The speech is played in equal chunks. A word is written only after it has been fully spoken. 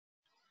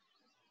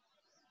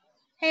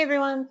Hey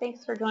everyone,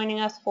 thanks for joining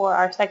us for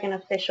our second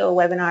official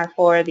webinar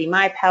for the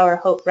My Power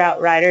Hope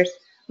Route Riders.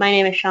 My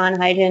name is Shawn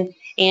Heidgen,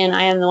 and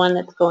I am the one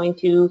that's going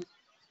to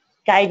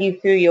guide you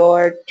through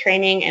your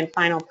training and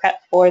final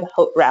prep for the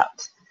Hope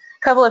Route. A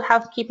couple of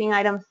housekeeping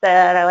items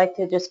that I like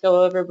to just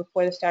go over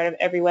before the start of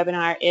every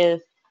webinar is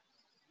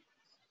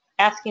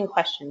asking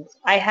questions.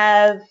 I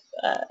have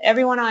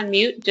everyone on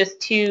mute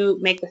just to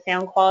make the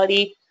sound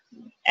quality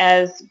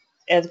as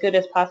good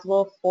as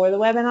possible for the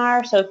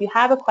webinar. So if you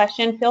have a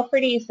question, feel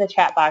free to use the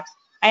chat box.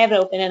 I have it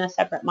open in a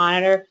separate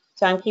monitor,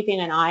 so I'm keeping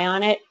an eye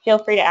on it. Feel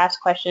free to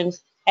ask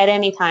questions at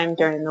any time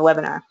during the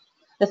webinar.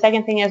 The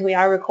second thing is we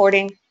are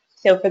recording,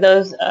 so for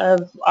those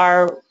of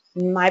our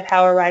My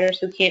Power riders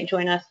who can't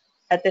join us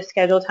at this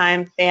scheduled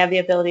time, they have the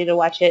ability to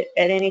watch it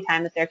at any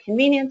time at their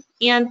convenience.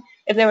 And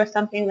if there was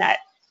something that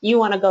you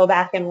want to go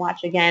back and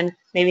watch again,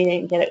 maybe they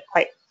didn't get it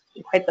quite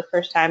the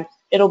first time,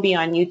 it'll be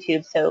on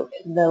YouTube, so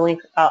the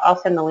link, I'll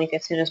send the link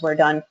as soon as we're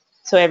done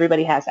so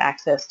everybody has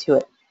access to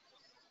it.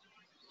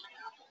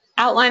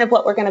 Outline of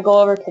what we're going to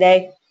go over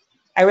today.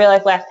 I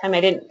realized last time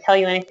I didn't tell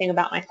you anything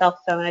about myself,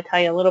 so I'm going to tell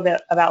you a little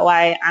bit about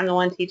why I'm the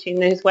one teaching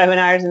these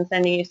webinars and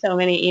sending you so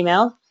many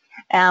emails.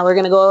 We're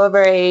going to go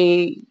over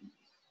a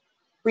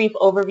brief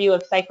overview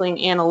of cycling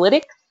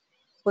analytics.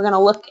 We're going to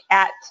look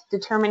at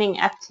determining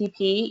FTP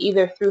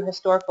either through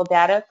historical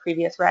data,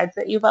 previous rides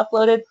that you've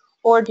uploaded,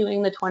 or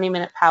doing the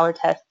 20-minute power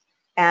test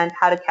and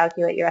how to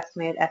calculate your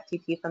estimated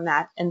FTP from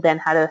that, and then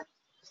how to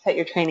set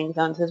your training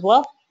zones as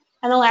well.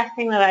 And the last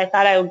thing that I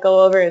thought I would go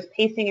over is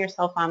pacing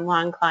yourself on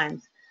long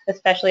climbs,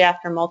 especially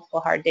after multiple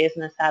hard days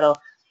in the saddle.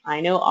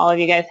 I know all of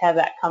you guys have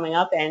that coming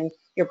up, and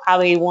you're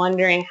probably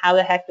wondering, how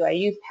the heck do I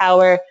use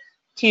power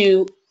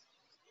to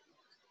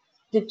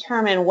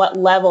determine what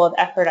level of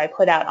effort I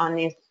put out on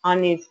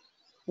these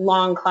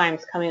long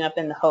climbs coming up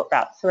in the Hope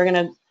Route. So we're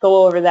going to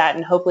go over that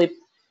and hopefully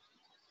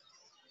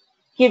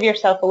give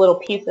yourself a little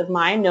peace of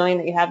mind knowing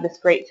that you have this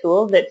great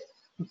tool that's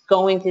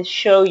going to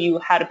show you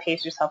how to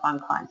pace yourself on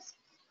climbs.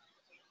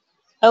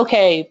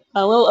 Okay,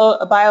 a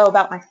little bio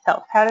about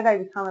myself. How did I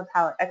become a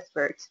power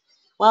expert?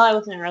 Well, I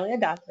was an early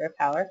adopter of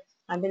power.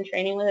 I've been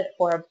training with it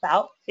for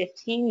about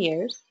 15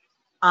 years.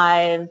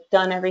 I've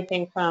done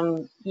everything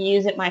from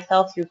use it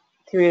myself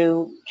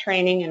through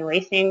training and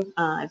racing.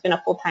 I've been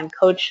a full-time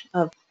coach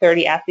of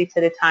 30 athletes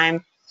at a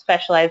time,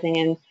 specializing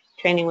in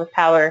training with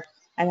power.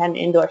 I had an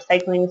indoor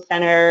cycling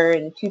center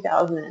in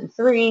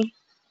 2003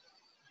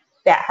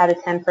 that had a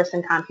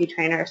 10-person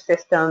CompuTrainer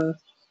system,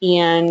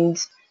 and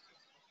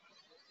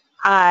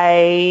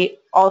I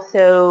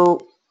also,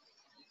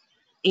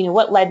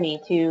 what led me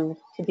to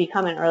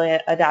become an early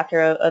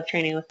adopter of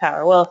training with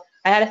power? Well,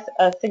 I had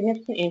a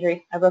significant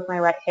injury. I broke my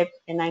right hip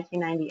in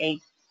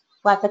 1998.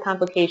 Lots of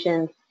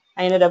complications.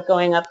 I ended up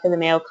going up to the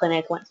Mayo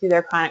Clinic, went through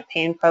their chronic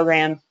pain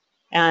program,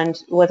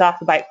 and was off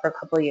the bike for a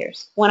couple of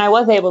years. When I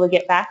was able to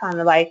get back on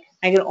the bike,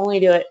 I could only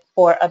do it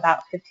for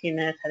about 15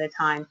 minutes at a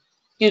time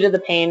due to the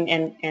pain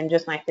and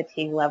just my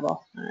fatigue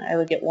level. I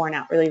would get worn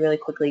out really, really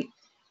quickly.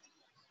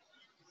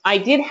 I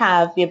did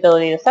have the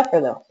ability to suffer,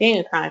 though. Being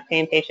a chronic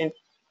pain patient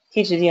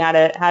teaches you how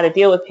to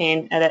deal with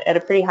pain at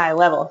a pretty high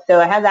level. So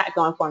I had that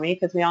going for me,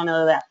 because we all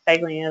know that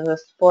cycling is a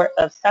sport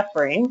of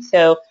suffering.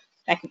 So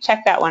I could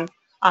check that one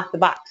off the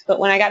box. But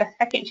when I got a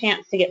second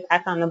chance to get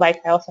back on the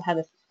bike, I also had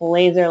this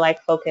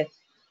laser-like focus.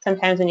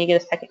 Sometimes when you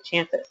get a second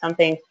chance at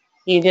something,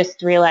 you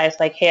just realize,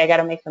 like, hey, I got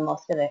to make the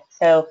most of it.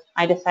 So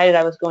I decided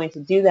I was going to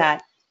do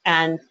that.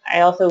 And I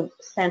also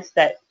sensed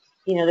that,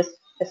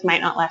 this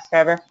might not last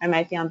forever. I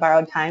might be on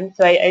borrowed time.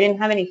 So I didn't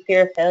have any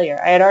fear of failure.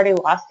 I had already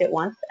lost it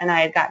once, and I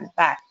had gotten it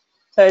back.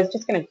 So I was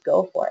just going to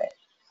go for it.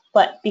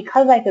 But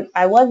because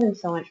I was in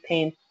so much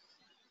pain,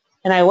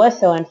 and I was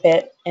so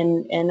unfit,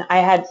 and I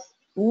had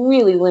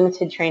really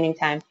limited training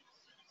time.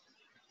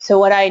 So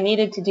what I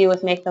needed to do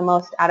was make the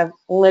most out of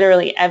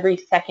literally every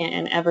second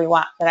and every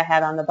watt that I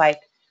had on the bike,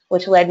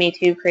 which led me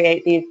to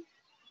create these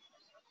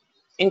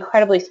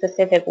incredibly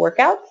specific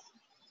workouts.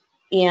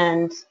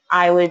 And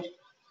I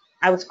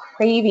was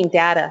craving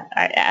data.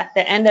 At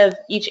the end of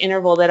each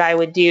interval that I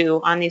would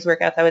do on these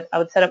workouts, I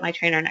would set up my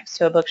trainer next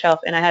to a bookshelf,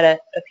 and I had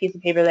a piece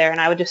of paper there,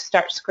 and I would just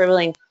start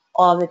scribbling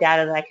all of the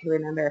data that I could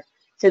remember.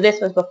 So this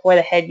was before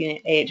the head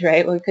unit age,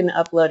 right? We couldn't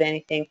upload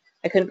anything.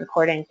 I couldn't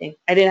record anything.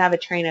 I didn't have a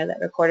trainer that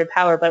recorded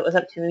power, but it was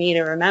up to me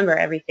to remember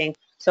everything.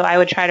 So I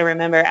would try to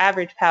remember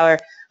average power,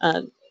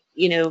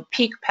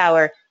 peak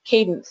power,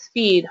 cadence,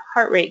 speed,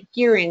 heart rate,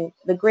 gearing,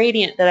 the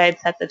gradient that I had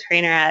set the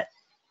trainer at,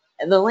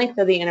 the length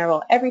of the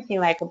interval,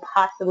 everything that I could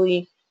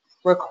possibly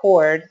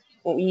record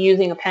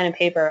using a pen and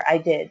paper, I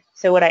did.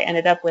 So what I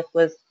ended up with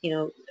was,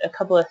 a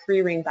couple of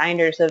 3-ring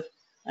binders of,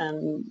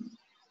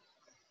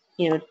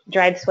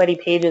 dried, sweaty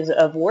pages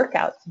of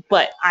workouts.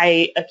 But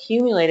I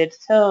accumulated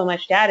so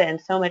much data and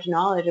so much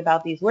knowledge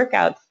about these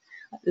workouts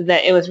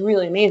that it was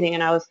really amazing,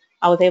 and I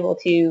was able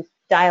to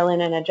dial in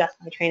and adjust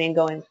my training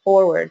going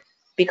forward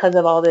because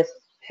of all this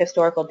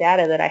historical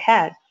data that I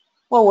had.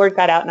 Well, word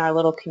got out in our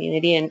little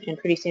community, and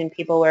pretty soon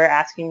people were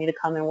asking me to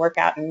come and work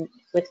out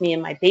with me in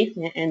my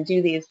basement and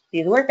do these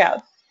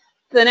workouts.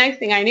 The next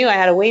thing I knew, I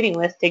had a waiting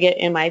list to get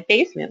in my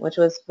basement, which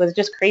was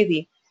just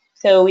crazy.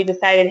 So we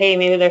decided, hey,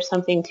 maybe there's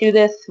something to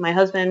this. My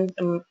husband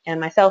and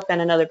myself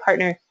and another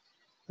partner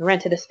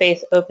rented a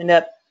space, opened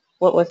up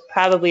what was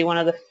probably one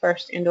of the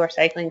first indoor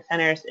cycling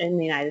centers in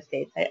the United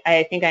States.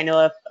 I think I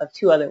know of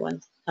two other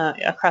ones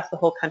across the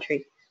whole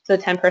country. So a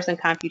 10-person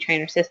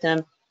CompuTrainer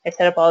system. I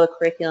set up all the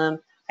curriculum.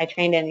 I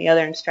trained any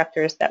other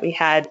instructors that we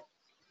had.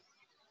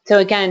 So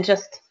again,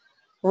 just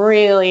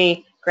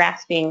really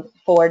grasping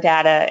for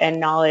data and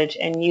knowledge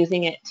and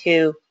using it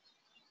to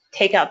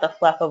take out the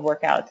fluff of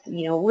workouts,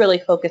 really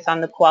focus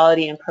on the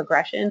quality and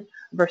progression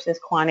versus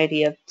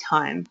quantity of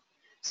time.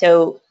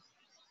 So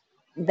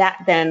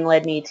that then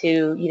led me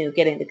to,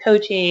 get into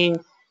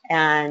coaching,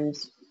 and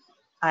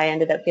I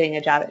ended up getting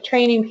a job at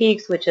Training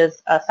Peaks, which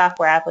is a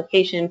software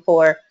application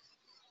for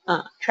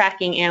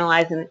tracking,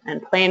 analyzing,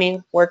 and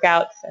planning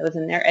workouts. I was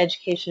in their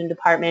education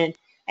department.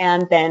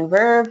 And then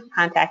Verve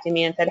contacted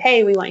me and said,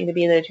 hey, we want you to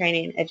be the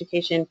training and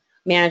education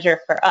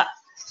manager for us.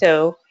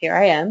 So here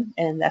I am,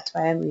 and that's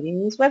why I'm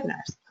leading these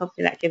webinars.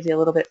 Hopefully that gives you a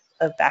little bit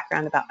of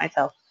background about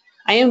myself.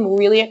 I am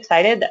really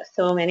excited that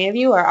so many of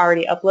you are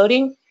already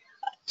uploading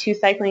to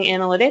Cycling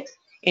Analytics,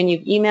 and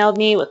you've emailed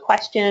me with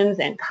questions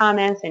and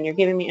comments, and you're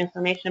giving me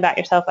information about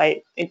yourself.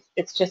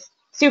 It's just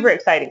super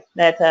exciting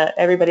that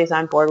everybody's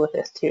on board with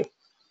this too.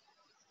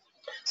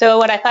 So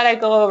what I thought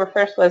I'd go over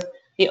first was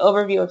the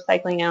overview of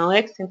Cycling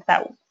Analytics, since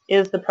that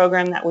is the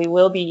program that we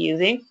will be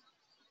using.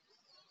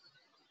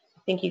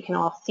 I think you can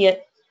all see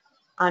it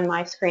on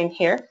my screen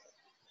here.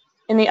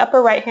 In the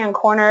upper right-hand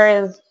corner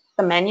is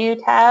the menu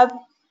tab.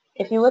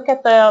 If you look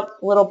at the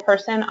little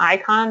person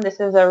icon,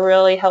 this is a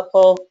really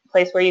helpful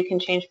place where you can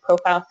change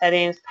profile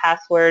settings,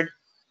 password.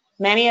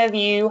 Many of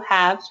you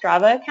have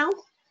Strava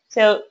accounts,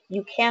 so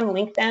you can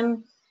link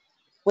them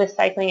with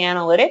Cycling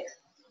Analytics.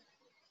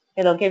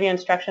 It'll give you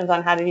instructions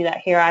on how to do that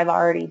here. I've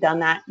already done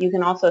that. You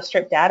can also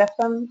strip data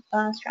from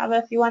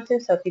Strava if you want to.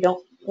 So if you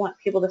don't want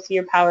people to see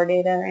your power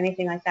data or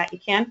anything like that, you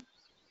can.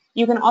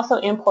 You can also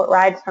import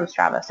rides from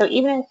Strava. So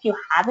even if you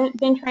haven't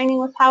been training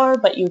with power,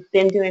 but you've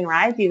been doing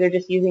rides, either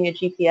just using a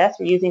GPS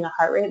or using a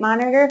heart rate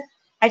monitor,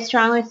 I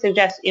strongly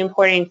suggest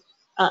importing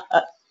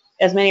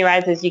as many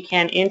rides as you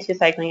can into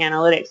Cycling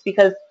Analytics,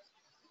 because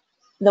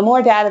the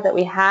more data that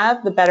we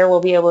have, the better we'll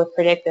be able to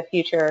predict the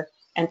future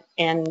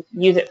and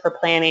use it for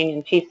planning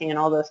and pacing and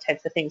all those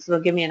types of things. So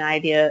it'll give me an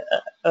idea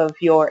of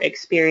your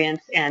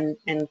experience and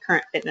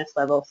current fitness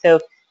level. So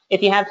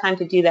if you have time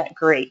to do that,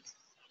 great.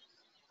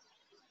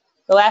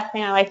 The last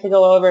thing I like to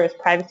go over is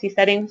privacy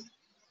settings.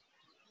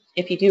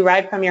 If you do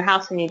ride from your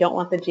house and you don't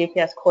want the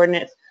GPS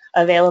coordinates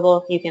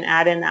available, you can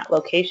add in that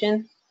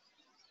location.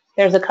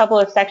 There's a couple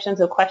of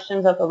sections of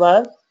questions up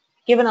above.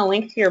 Given a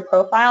link to your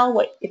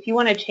profile, if you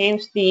want to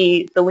change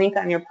the link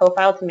on your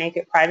profile to make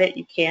it private,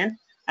 you can.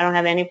 I don't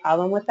have any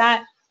problem with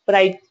that, but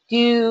I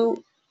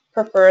do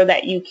prefer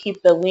that you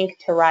keep the link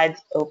to rides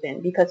open,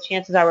 because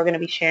chances are we're going to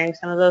be sharing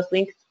some of those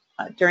links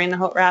during the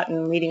HOT route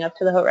and leading up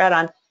to the HOT route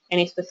on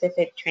any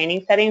specific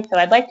training settings. So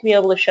I'd like to be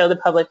able to show the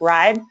public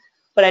rides,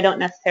 but I don't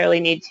necessarily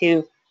need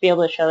to be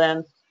able to show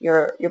them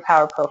your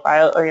power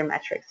profile or your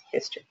metrics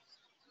history.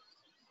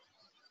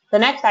 The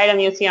next item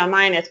you'll see on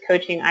mine is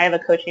coaching. I have a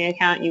coaching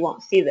account. You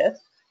won't see this.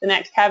 The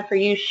next tab for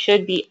you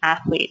should be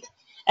athlete.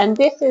 And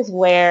this is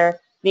where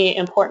the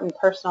important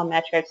personal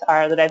metrics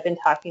are that I've been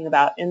talking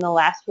about in the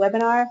last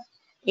webinar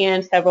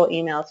and several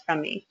emails from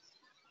me.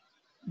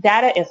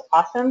 Data is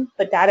awesome,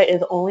 but data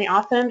is only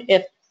awesome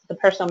if the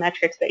personal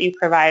metrics that you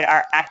provide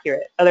are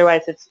accurate.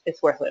 Otherwise,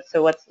 it's worthless.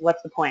 So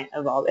what's the point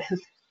of all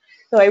this?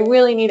 So I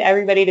really need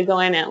everybody to go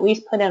in and at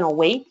least put in a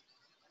weight.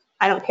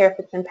 I don't care if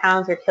it's in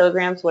pounds or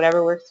kilograms,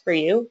 whatever works for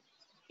you.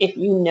 If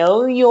you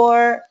know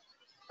your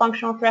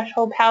functional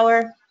threshold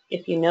power,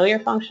 if you know your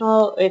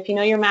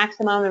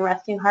maximum and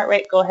resting heart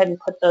rate, go ahead and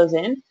put those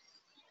in.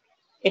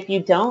 If you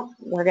don't,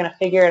 we're going to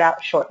figure it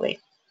out shortly.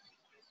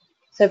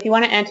 So if you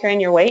want to enter in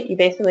your weight, you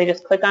basically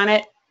just click on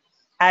it,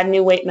 add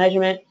new weight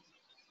measurement,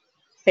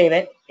 save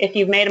it. If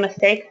you've made a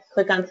mistake,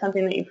 click on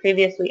something that you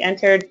previously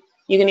entered.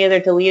 You can either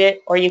delete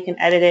it or you can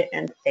edit it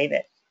and save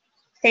it.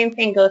 Same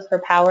thing goes for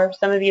power.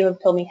 Some of you have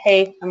told me,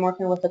 hey, I'm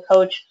working with a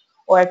coach,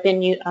 or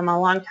I'm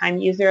a long-time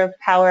user of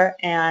power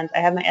and I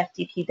have my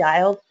FTP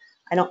dialed.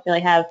 I don't really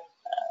have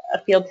a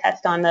field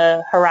test on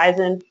the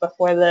horizon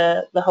before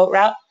the HOT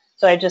route,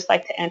 so I just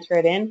like to enter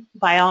it in.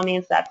 By all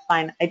means, that's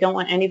fine. I don't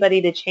want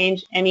anybody to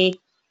change any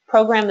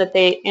program that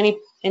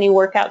any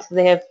workouts that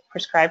they have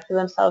prescribed for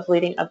themselves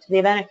leading up to the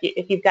event.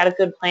 If you've got a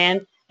good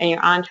plan and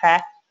you're on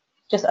track,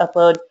 just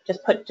upload,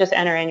 just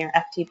enter in your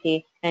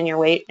FTP and your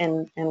weight,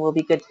 and we'll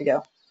be good to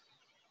go.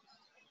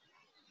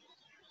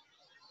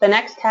 The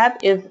next tab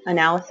is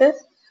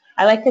analysis.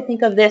 I like to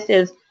think of this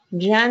as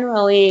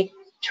generally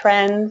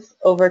trends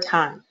over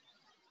time.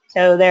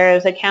 So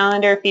there's a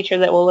calendar feature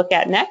that we'll look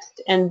at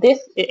next, and this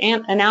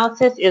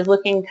analysis is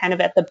looking kind of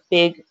at the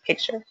big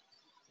picture.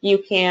 You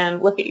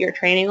can look at your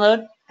training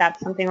load. That's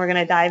something we're going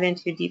to dive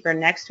into deeper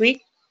next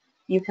week.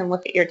 You can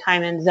look at your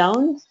time and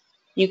zones.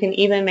 You can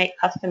even make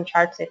custom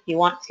charts if you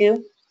want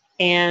to.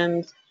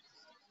 And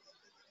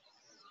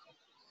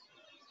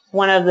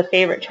one of the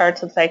favorite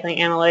charts of cycling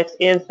analytics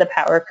is the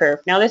power curve.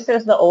 Now this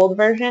is the old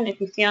version. If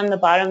you see on the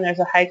bottom, there's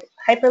a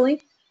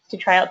hyperlink to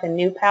try out the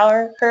new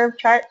power curve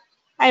chart.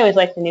 I always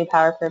like the new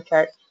power curve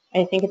chart.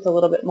 I think it's a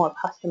little bit more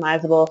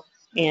customizable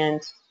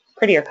and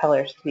prettier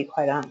colors, to be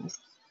quite honest.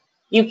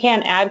 You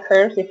can add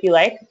curves if you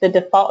like. The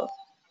default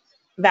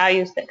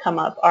values that come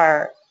up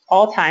are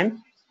all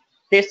time,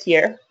 this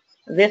year,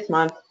 this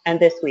month, and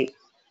this week.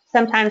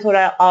 Sometimes what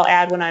I'll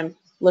add when I'm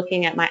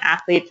looking at my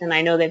athletes and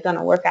I know they've done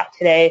a workout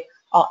today,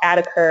 I'll add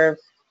a curve,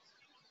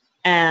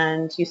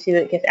 and you see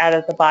that it gets added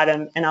at the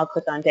bottom, and I'll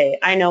click on day.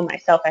 I know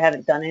myself I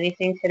haven't done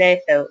anything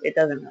today, so it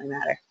doesn't really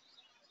matter.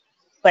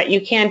 But you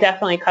can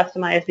definitely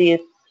customize these.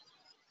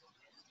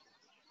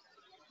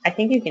 I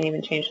think you can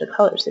even change the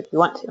colors if you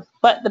want to.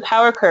 But the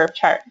power curve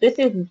chart, this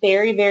is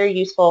very, very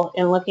useful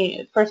in looking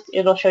at, first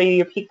it'll show you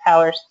your peak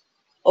powers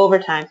over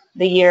time,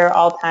 the year,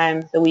 all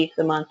time, the week,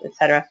 the month,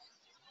 etc.,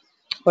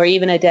 or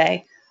even a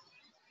day.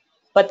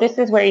 But this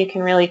is where you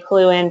can really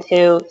clue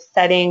into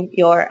setting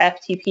your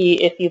FTP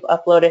if you've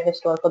uploaded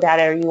historical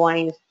data or you want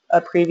to use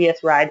a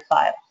previous ride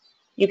file.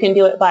 You can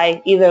do it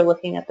by either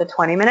looking at the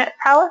 20-minute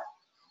power,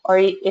 or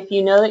if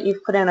you know that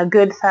you've put in a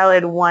good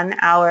solid 1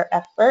 hour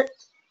effort,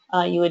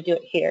 you would do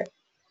it here.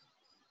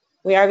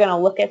 We are going to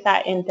look at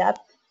that in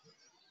depth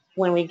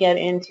when we get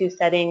into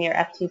setting your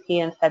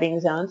FTP and setting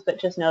zones, but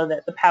just know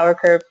that the power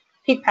curve,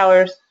 peak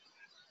powers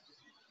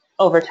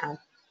over time.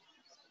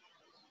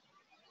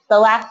 The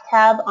last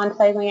tab on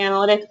cycling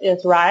analytics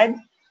is rides.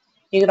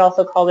 You could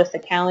also call this a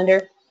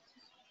calendar.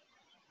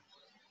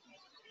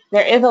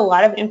 There is a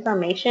lot of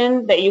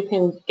information that you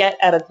can get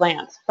at a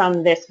glance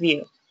from this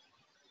view.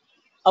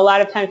 A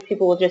lot of times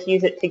people will just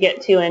use it to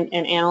get to and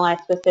analyze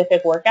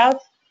specific workouts.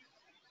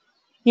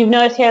 You've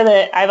noticed here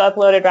that I've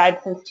uploaded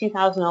rides since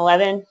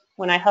 2011.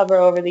 When I hover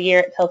over the year,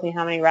 it tells me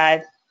how many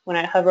rides. When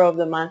I hover over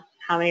the month,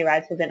 how many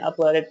rides have been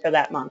uploaded for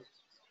that month.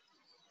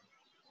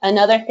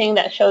 Another thing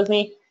that shows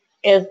me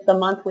is the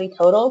monthly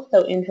total.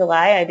 So in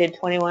July, I did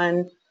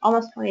 21,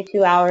 almost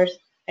 22 hours.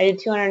 I did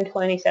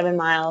 227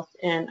 miles,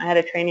 and I had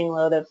a training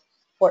load of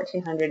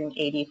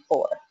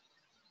 1,484.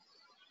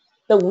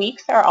 The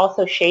weeks are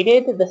also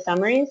shaded, the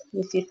summaries.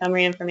 You see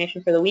summary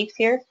information for the weeks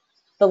here.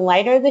 The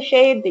lighter the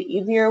shade, the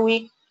easier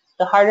week.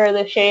 The harder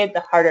the shade,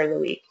 the harder the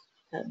week.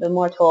 The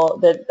more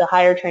the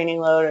higher training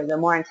load, or the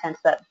more intense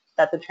that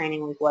the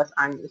training week was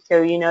on you.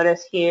 So you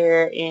notice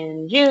here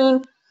in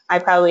June, I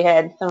probably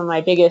had some of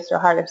my biggest or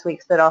hardest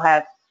weeks that I'll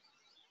have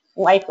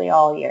likely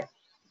all year.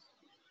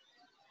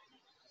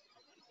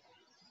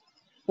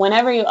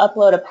 Whenever you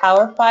upload a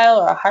power file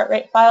or a heart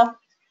rate file,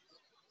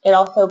 it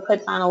also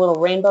puts on a little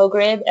rainbow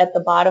grid at the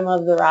bottom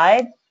of the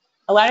ride.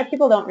 A lot of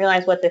people don't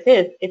realize what this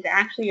is. It's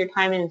actually your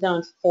time and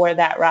zones for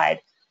that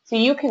ride. So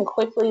you can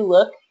quickly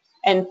look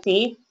and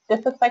see,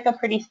 this looks like a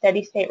pretty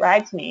steady state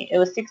ride to me. It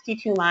was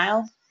 62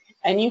 miles,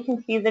 and you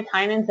can see the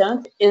time and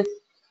zones is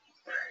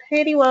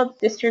pretty well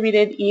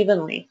distributed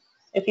evenly.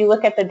 If you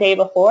look at the day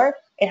before,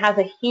 it has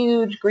a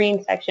huge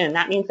green section.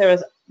 That means there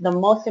was the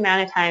most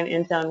amount of time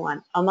in zone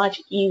 1, a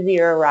much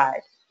easier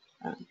ride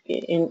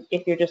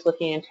if you're just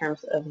looking in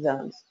terms of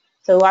zones.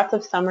 So lots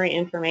of summary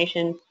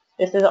information.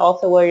 This is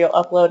also where you'll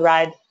upload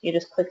rides. You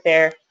just click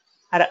there,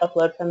 how to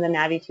upload from the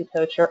Navi2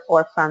 Coach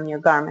or from your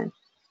Garmin.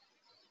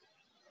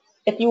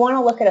 If you want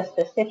to look at a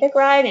specific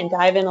ride and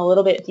dive in a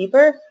little bit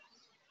deeper,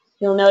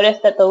 you'll notice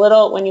that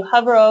when you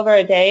hover over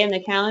a day in the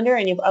calendar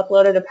and you've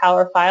uploaded a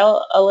power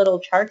file, a little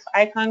charts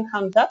icon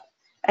comes up,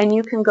 and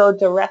you can go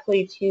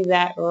directly to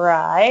that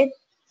ride.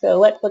 So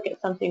let's look at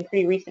something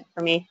pretty recent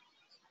for me.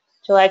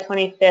 July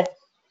 25th.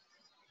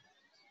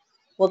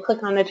 We'll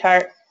click on the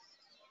chart.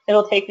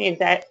 It'll take me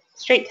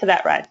straight to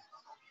that ride.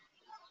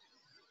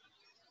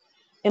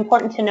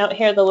 Important to note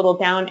here, the little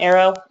down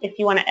arrow. If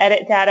you want to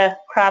edit data,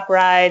 crop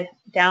ride,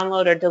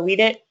 download, or delete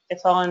it,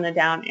 it's all in the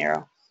down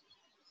arrow.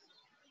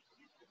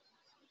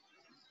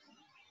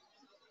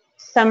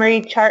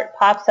 Summary chart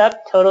pops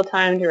up, total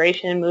time,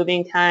 duration,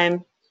 moving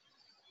time.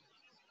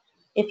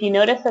 If you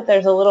notice that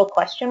there's a little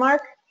question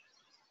mark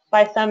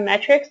by some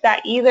metrics,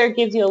 that either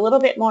gives you a little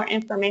bit more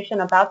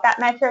information about that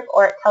metric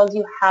or it tells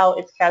you how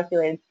it's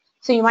calculated.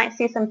 So you might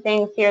see some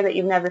things here that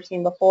you've never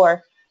seen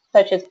before,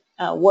 such as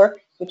work,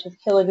 which is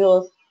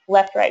kilojoules,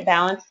 left-right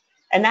balance,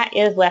 and that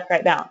is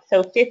left-right balance.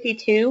 So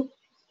 52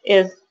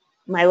 is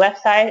my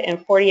left side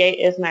and 48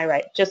 is my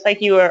right, just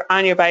like you were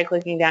on your bike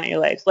looking down at your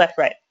legs,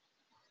 left-right.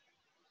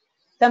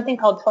 Something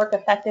called torque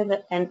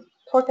effectiveness and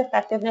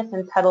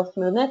pedal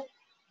smoothness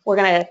we're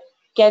going to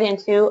get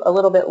into a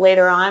little bit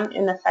later on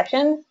in the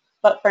sessions,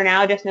 but for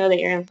now just know that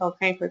your info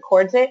crank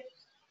records it.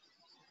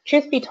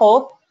 Truth be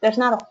told, there's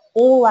not a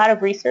whole lot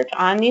of research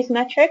on these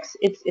metrics.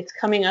 It's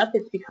coming up,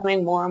 it's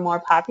becoming more and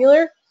more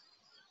popular.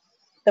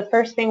 The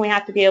first thing we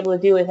have to be able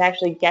to do is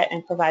actually get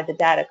and provide the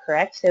data,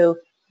 correct? So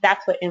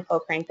that's what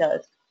InfoCrank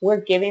does. We're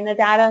giving the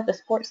data. The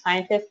sports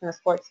scientist and the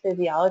sports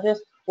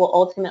physiologist will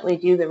ultimately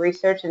do the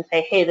research and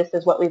say, hey, this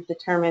is what we've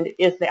determined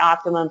is the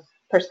optimum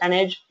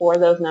percentage for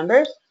those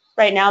numbers.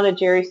 Right now, the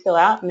jury's still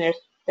out, and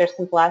there's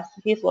some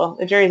philosophies. Well,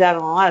 the jury's out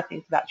on a lot of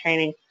things about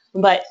training,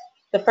 but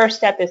the first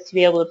step is to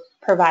be able to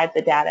provide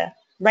the data.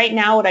 Right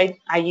now, what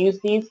I use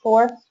these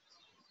for,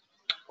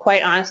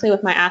 quite honestly,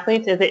 with my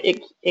athletes, is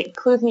it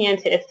clues me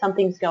into if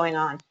something's going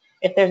on.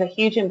 If there's a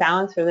huge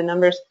imbalance or the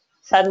numbers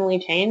suddenly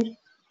change,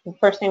 the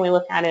first thing we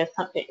look at is,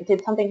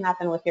 did something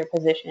happen with your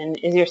position?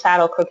 Is your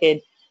saddle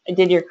crooked?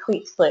 Did your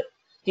cleat slip?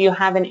 Do you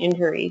have an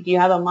injury? Do you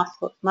have a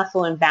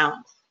muscle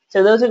imbalance?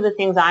 So those are the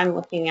things I'm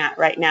looking at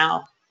right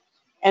now.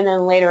 And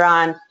then later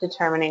on,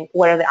 determining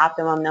what are the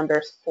optimum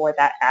numbers for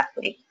that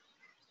athlete.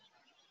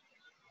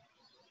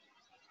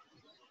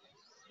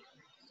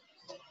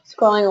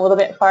 Scrolling a little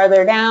bit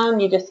farther down,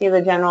 you just see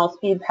the general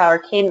speed, power,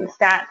 cadence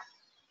stats.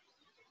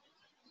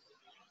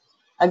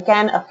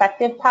 Again,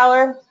 effective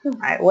power. All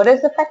right, what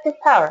is effective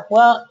power?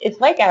 Well, it's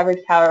like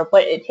average power,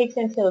 but it takes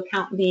into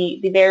account the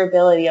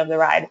variability of the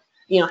ride.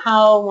 You know,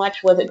 how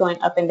much was it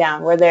going up and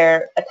down? Were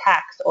there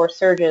attacks or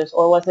surges,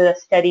 or was it a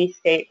steady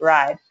state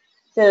ride?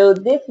 So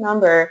this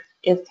number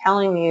is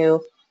telling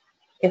you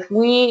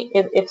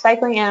if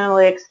cycling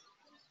analytics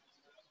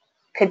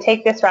could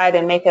take this ride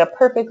and make it a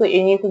perfectly,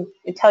 and you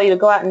could tell you to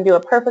go out and do a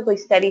perfectly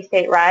steady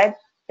state ride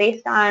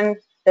based on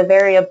the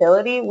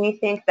variability, we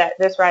think that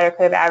this rider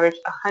could have averaged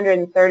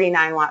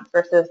 139 watts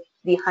versus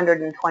the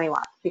 120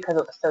 watts because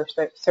it was so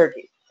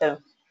surgy. So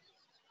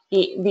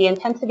the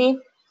intensity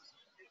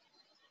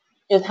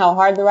is how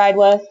hard the ride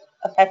was,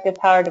 effective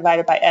power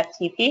divided by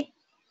FTP.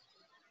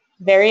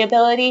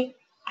 Variability,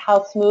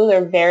 how smooth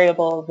or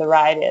variable the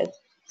ride is.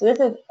 So this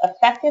is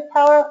effective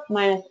power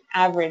minus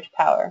average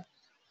power.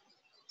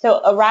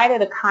 So a ride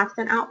at a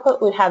constant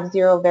output would have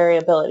zero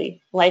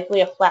variability, likely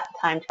a flat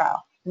time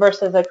trial,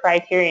 versus a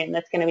criterion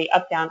that's going to be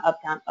up, down,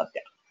 up, down, up,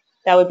 down.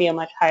 That would be a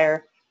much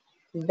higher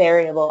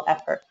variable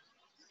effort.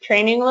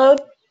 Training load,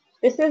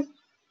 this is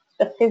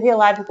the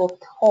physiological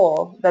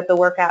toll that the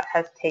workout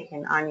has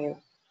taken on you.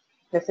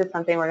 This is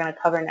something we're going to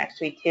cover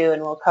next week too,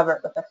 and we'll cover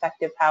it with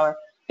effective power.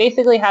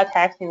 Basically, how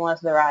taxing was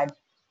the ride.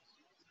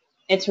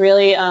 It's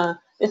really,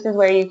 this is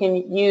where you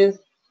can use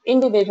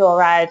individual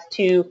rides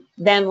to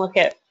then look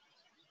at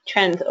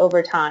trends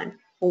over time.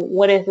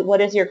 What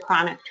is your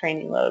chronic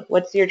training load?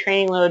 What's your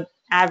training load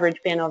average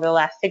been over the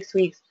last 6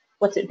 weeks?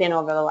 What's it been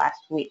over the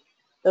last week?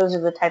 Those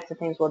are the types of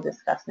things we'll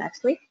discuss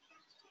next week.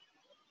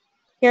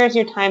 Here's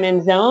your time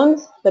in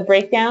zones, the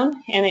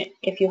breakdown, and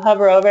if you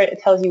hover over it,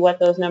 it tells you what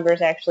those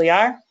numbers actually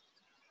are.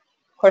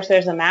 Of course,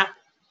 there's a map.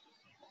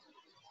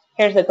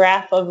 Here's a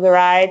graph of the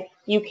ride.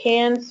 You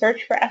can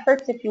search for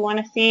efforts if you want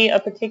to see a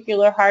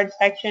particular hard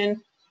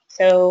section.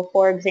 So,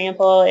 for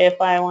example, if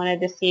I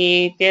wanted to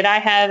see, did I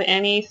have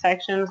any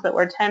sections that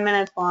were 10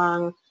 minutes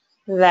long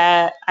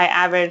that I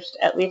averaged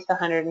at least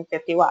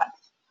 150 watts?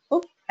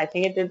 Oops, I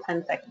think it did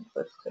 10 seconds.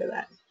 Let's clear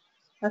that.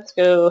 Let's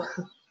go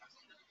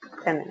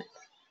 10 minutes.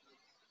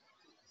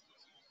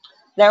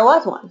 There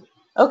was one.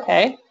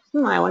 Okay,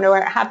 I wonder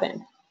where it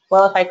happened.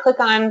 Well, if I click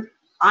on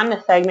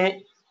the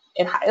segment,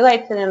 it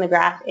highlights it in the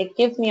graph. It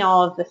gives me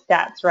all of the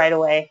stats right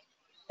away.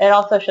 It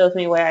also shows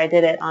me where I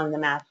did it on the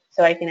map,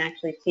 so I can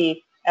actually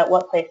see at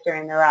what place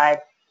during the ride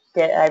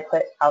did I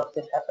put out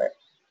this effort.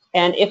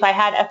 And if I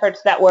had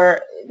efforts that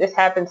were, this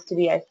happens to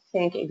be, I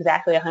think,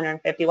 exactly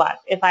 150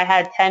 watts. If I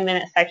had a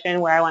 10-minute section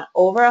where I went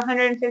over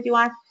 150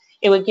 watts,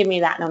 it would give me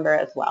that number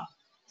as well.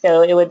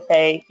 So it would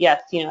say,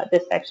 yes, you know, at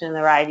this section in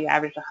the ride, you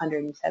averaged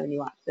 170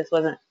 watts. This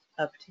wasn't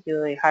a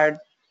particularly hard,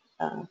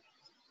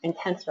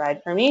 intense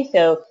ride for me,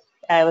 so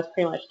I was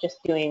pretty much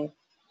just doing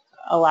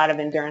a lot of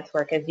endurance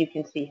work. As you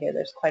can see here,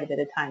 there's quite a bit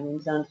of time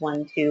in zones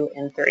 1, 2,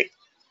 and 3.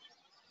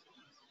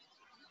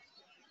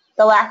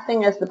 The last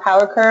thing is the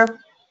power curve.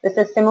 This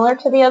is similar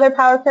to the other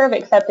power curve,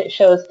 except it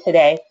shows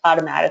today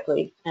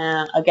automatically.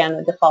 Again,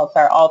 the defaults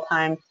are all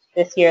time,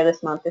 this year,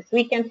 this month, this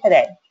week, and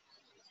today.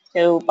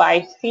 So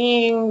by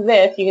seeing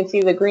this, you can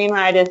see the green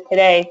ride is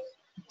today.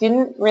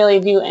 Didn't really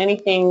do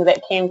anything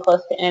that came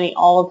close to any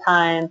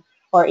all-time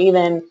or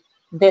even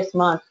this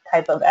month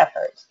type of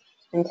efforts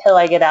until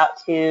I get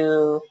out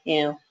to,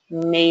 you know,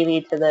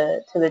 maybe to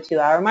the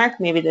 2-hour mark,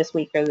 maybe this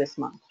week or this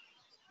month.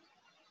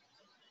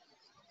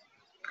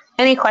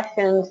 Any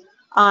questions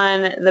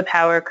on the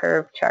power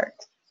curve chart?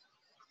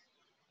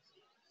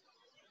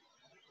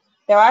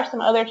 There are some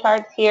other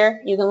charts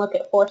here. You can look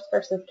at force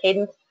versus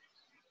cadence.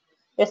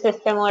 This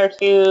is similar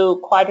to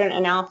quadrant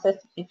analysis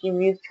if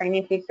you've used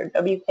Training Peaks or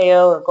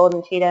WKO or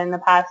Golden Cheetah in the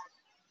past.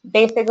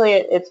 Basically,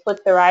 it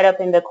splits the ride up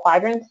into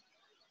quadrants.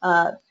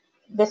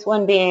 This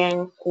one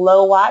being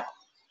low watts,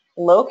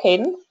 low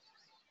cadence.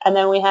 And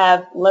then we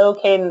have low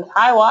cadence,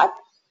 high watts.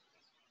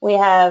 We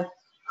have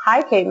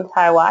high cadence,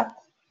 high watts,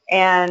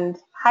 and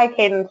high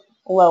cadence,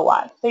 low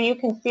watts. So you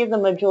can see the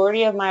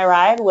majority of my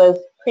ride was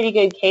pretty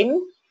good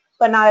cadence,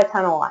 but not a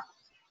ton of watts.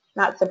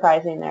 Not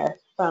surprising there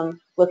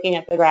from looking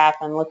at the graph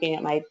and looking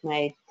at my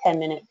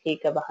 10-minute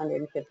peak of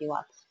 150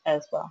 watts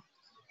as well.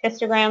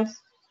 Histograms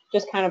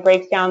just kind of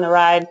breaks down the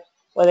ride,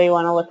 whether you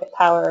want to look at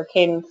power or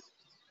cadence.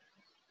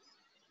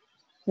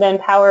 Then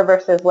power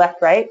versus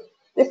left-right.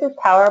 This is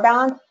power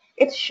balance.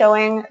 It's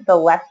showing the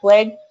left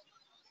leg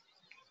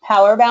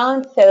power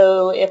balance.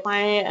 So if I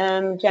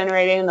am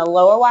generating the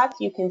lower watts,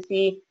 you can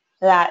see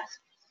that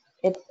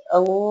It's a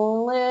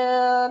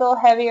little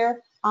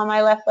heavier on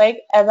my left leg.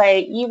 As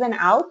I even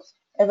out,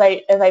 as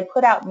I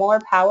put out more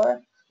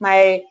power,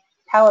 my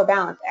power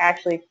balance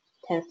actually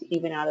tends to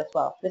even out as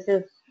well. This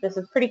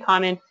is pretty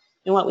common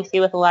in what we see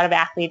with a lot of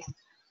athletes.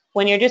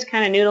 When you're just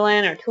kind of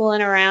noodling or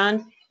tooling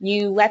around,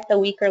 you let the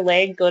weaker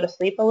leg go to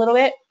sleep a little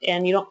bit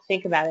and you don't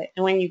think about it.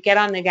 And when you get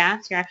on the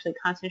gas, you're actually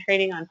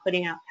concentrating on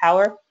putting out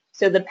power.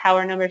 So the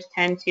power numbers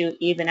tend to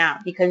even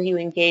out because you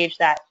engage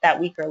that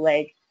weaker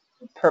leg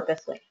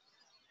purposely.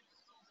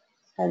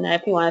 And then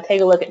if you want to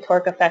take a look at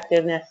torque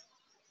effectiveness,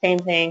 same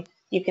thing.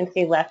 You can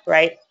see left,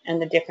 right,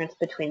 and the difference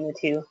between the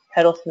two.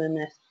 Pedal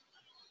smoothness.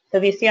 So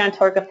if you see on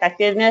torque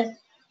effectiveness,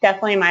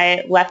 definitely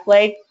my left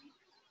leg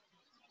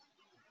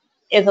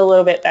is a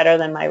little bit better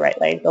than my right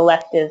leg. The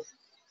left is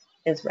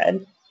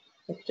red.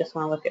 If you just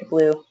want to look at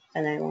blue,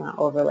 and then we want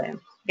to overlay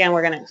them. Again,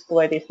 we're going to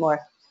explore these more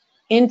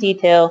in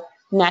detail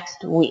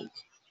next week.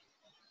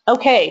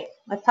 Okay,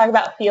 let's talk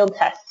about field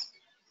tests.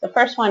 The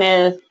first one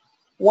is,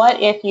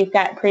 what if you've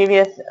got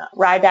previous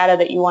ride data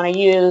that you want to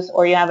use,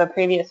 or you have a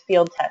previous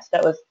field test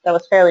that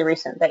was fairly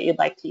recent that you'd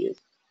like to use?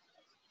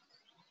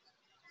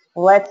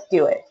 Let's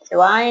do it.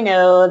 So I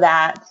know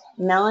that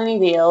Melanie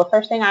Beal, the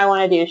first thing I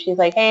want to do, she's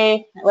like,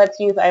 hey, let's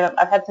use,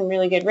 I've had some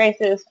really good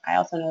races. I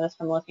also know this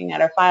from looking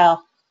at her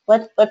file.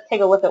 Let's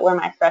take a look at where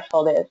my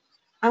threshold is.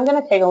 I'm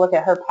going to take a look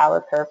at her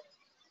power curve.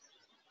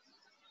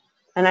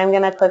 And I'm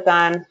going to click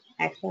on,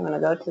 actually I'm going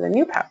to go to the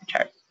new power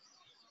chart.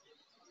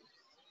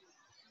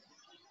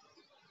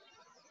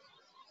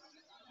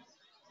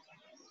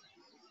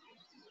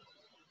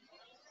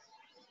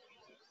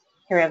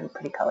 Here we have the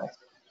pretty colors.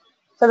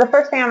 So the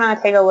first thing I'm going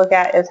to take a look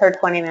at is her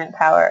 20-minute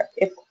power.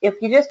 If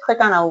you just click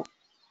on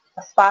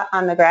a spot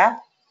on the graph,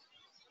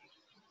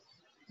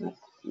 let's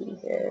see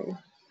here.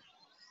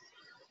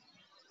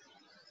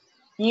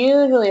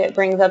 Usually it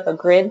brings up a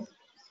grid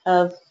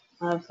of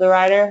the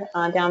rider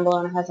down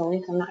below, and it has a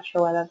link. I'm not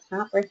sure why that's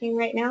not working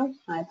right now.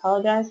 I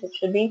apologize. It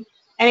should be.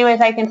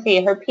 Anyways, I can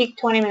see her peak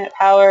 20-minute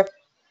power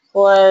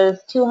was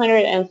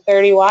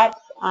 230 watts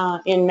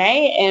in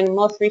May, and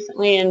most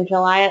recently in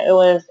July it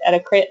was at a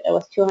crit that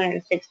was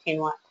 216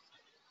 watts.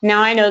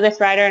 Now I know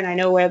this rider and I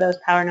know where those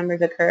power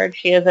numbers occurred.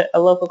 She is a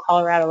local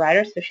Colorado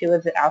rider, so she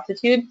lives at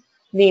altitude.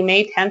 The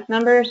May 10th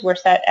numbers were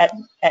set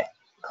at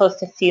close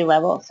to sea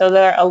level, so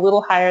they're a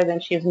little higher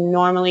than she's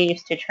normally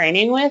used to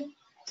training with.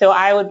 So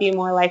I would be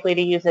more likely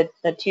to use the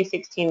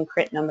 216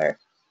 crit number.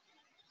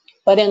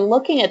 But in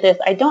looking at this,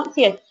 I don't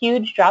see a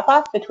huge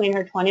drop-off between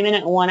her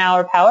 20-minute and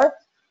 1-hour power.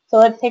 So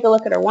let's take a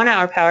look at her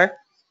 1-hour power.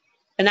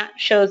 And that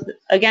shows,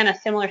 again, a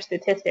similar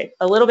statistic.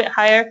 A little bit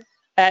higher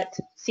at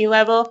sea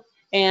level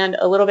and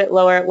a little bit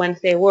lower at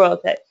Wednesday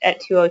Worlds at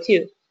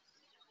 202.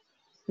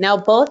 Now,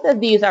 both of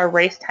these are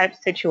race-type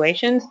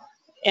situations,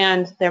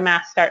 and they're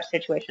mass start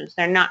situations.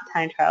 They're not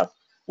time trials,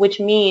 which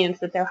means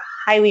that they're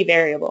highly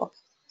variable.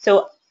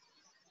 So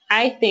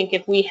I think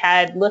if we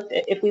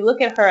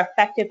look at her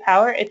effective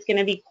power, it's going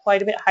to be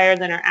quite a bit higher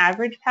than her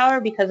average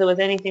power because it was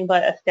anything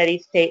but a steady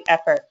state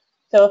effort.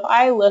 So if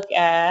I look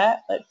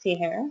at, let's see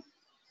here.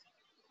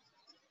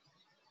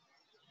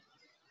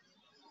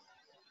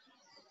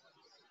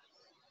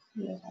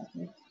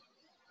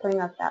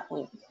 Bring up that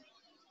link.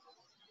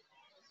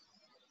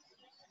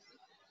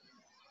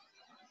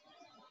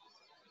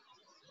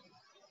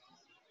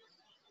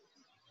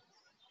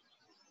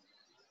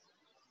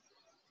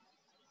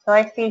 So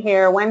I see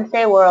here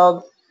Wednesday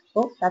Worlds,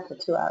 oh, that's a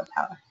 2-hour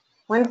power.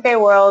 Wednesday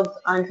Worlds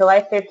on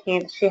July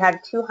 15th, she had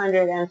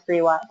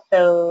 203 watts.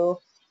 So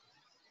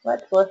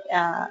let's look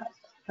at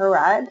her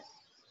rides.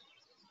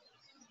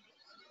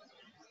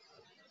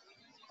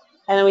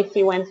 And then we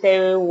see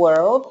Wednesday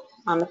Worlds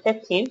on the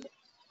 15th.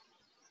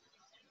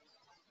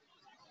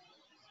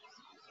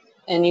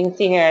 And you can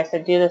see here, I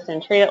said do this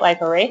and treat it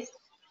like a race.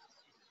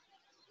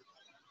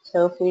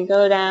 So if we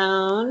go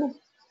down,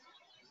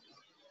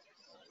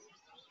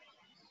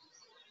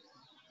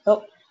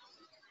 oh,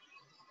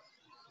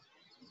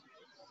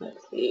 let's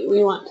see,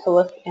 we want to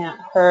look at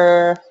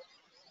her,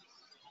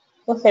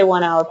 we'll say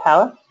 1-hour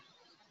power.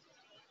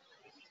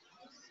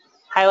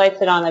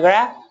 Highlights it on the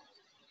graph.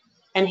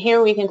 And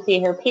here we can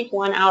see her peak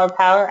 1-hour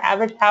power.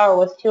 Average power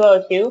was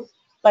 202,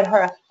 but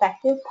her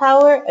effective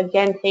power,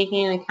 again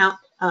taking into account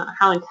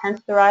how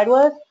intense the ride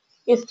was,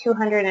 is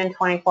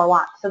 224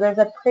 watts. So there's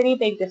a pretty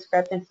big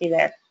discrepancy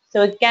there.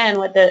 So again,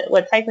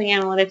 what cycling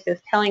analytics is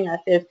telling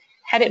us is,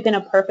 had it been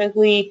a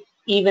perfectly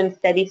even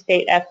steady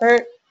state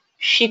effort,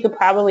 she could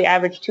probably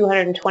average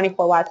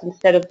 224 watts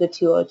instead of the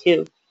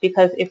 202,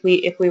 because if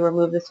we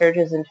remove the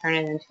surges and turn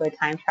it into a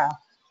time trial.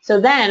 So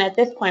then at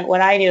this point,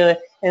 what I do is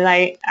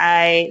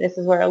this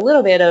is where a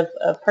little bit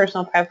of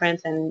personal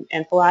preference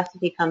and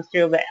philosophy comes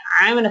through, but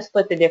I'm going to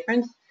split the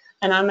difference,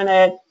 and I'm going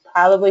to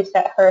probably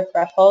set her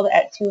threshold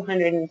at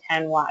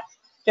 210 watts,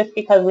 just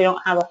because we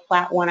don't have a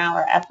flat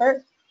 1-hour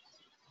effort.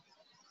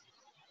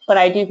 But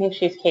I do think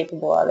she's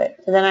capable of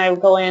it. So then I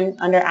would go in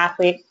under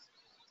athlete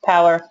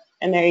power,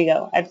 and there you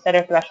go. I've set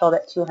her threshold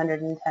at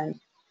 210.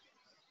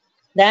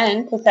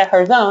 Then to set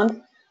her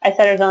zones, I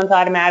set her zones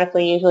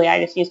automatically. Usually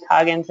I just use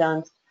Coggins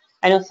zones.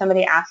 I know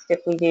somebody asked if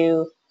we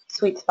do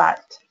sweet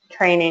spot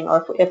training,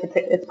 or if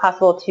it's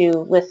possible to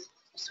list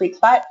sweet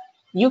spot.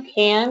 You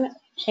can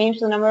change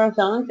the number of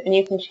zones, and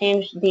you can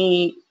change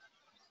the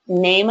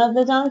name of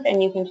the zones,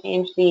 and you can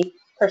change the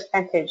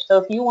percentage. So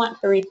if you want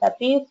to reset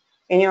these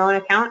in your own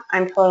account,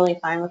 I'm totally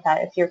fine with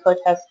that. If your coach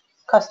has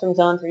custom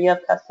zones or you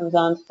have custom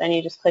zones, then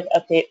you just click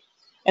update,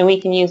 and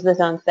we can use the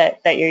zones that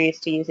you're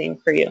used to using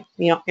for you.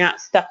 You're not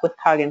stuck with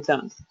Heidgen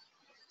zones.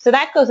 So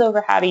that goes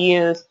over how to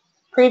use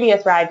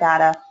previous ride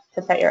data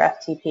to set your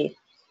FTP.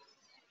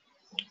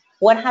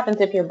 What happens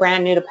if you're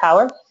brand new to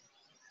Power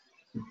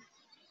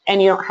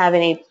and you don't have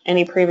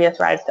any previous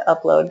rides to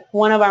upload?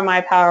 One of our My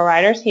Power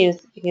riders,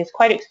 he's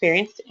quite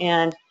experienced,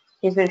 and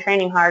he's been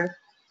training hard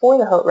for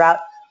the HOAT route,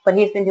 but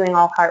he's been doing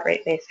all heart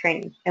rate based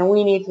training, and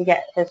we need to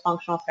get his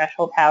functional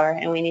threshold power,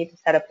 and we need to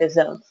set up his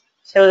zones.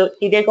 So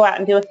he did go out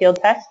and do a field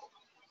test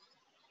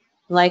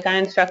like I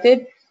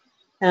instructed.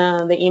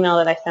 The email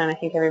that I sent, I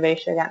think everybody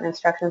should have gotten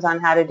instructions on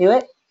how to do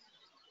it.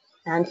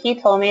 And he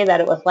told me that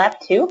it was lap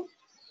 2.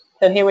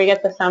 So here we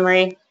get the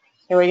summary.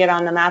 Here we get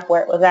on the map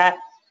where it was at.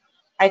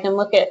 I can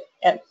look at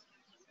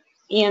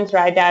Ian's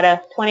ride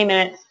data, 20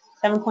 minutes,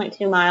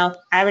 7.2 miles,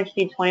 average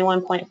speed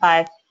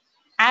 21.5,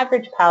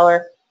 average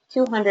power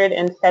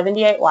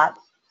 278 watts,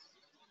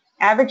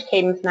 average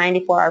cadence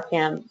 94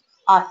 RPM.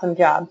 Awesome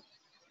job.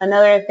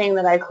 Another thing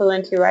that I clue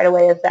into right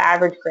away is the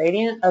average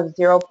gradient of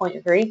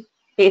 0.3,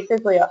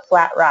 basically a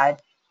flat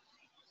ride.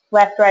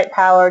 Left-right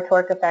power,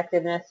 torque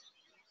effectiveness,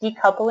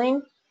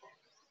 decoupling.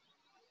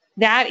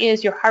 That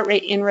is your heart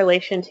rate in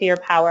relation to your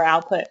power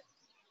output.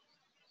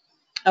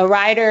 A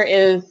rider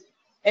is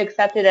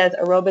accepted as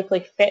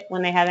aerobically fit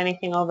when they have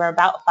anything over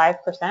about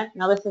 5%.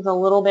 Now this is a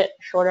little bit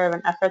shorter of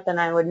an effort than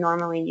I would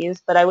normally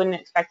use, but I wouldn't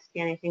expect to see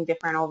anything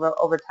different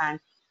over time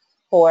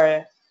for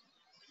a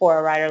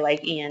rider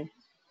like Ian.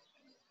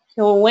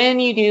 So when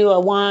you do a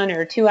 1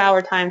 or 2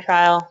 hour time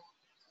trial,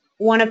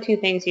 one of two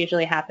things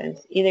usually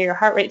happens. Either your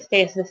heart rate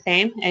stays the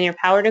same and your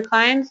power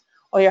declines,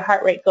 or your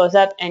heart rate goes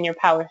up and your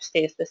power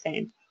stays the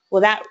same.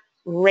 Well, that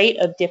rate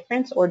of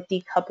difference or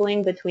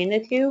decoupling between the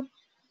two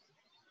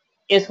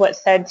is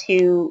what's said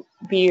to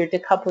be your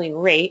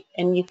decoupling rate,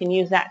 and you can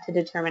use that to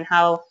determine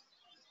how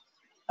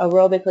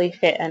aerobically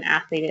fit an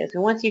athlete is.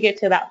 And once you get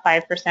to about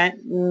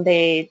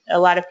 5%, a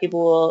lot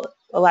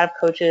of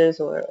coaches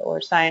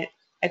or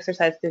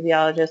exercise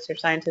physiologists or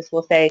scientists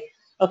will say,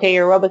 okay,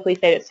 you're aerobically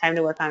fit, it's time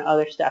to work on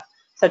other stuff,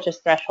 such as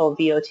threshold,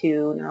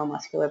 VO2,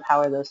 neuromuscular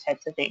power, those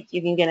types of things.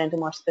 You can get into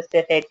more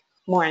specific,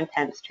 more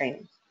intense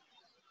training.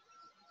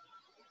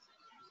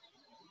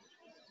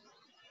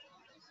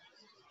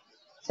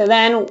 So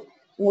then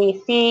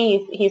we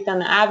see he's done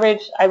the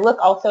average. I look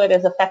also at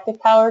his effective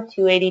power,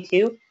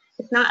 282.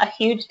 It's not a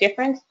huge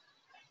difference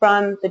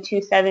from the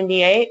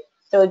 278.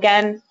 So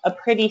again, a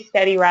pretty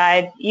steady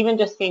ride, even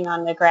just seeing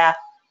on the graph.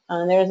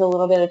 There's a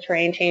little bit of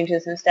terrain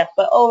changes and stuff,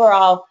 but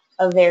overall,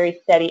 a very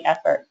steady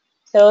effort.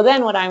 So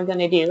then what I'm going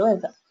to do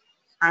is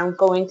I'm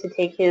going to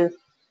take his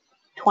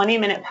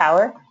 20-minute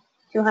power,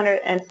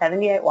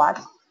 278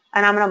 watts,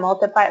 and I'm going to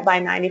multiply it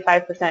by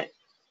 95%,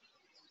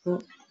 0.95.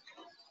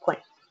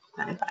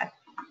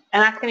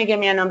 And that's going to give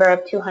me a number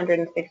of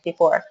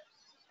 264.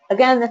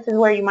 Again, this is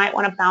where you might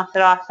want to bounce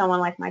it off someone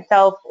like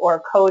myself or a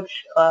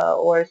coach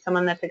or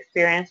someone that's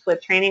experienced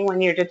with training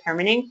when you're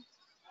determining.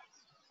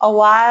 A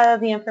lot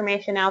of the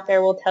information out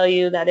there will tell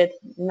you that it's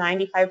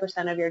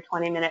 95% of your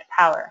 20-minute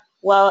power.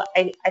 Well,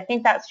 I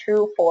think that's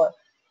true for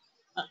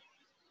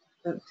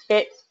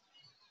fit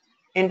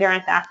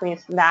endurance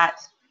athletes that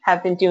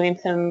have been doing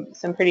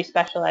some pretty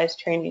specialized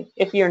training.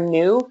 If you're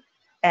new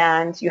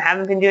and you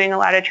haven't been doing a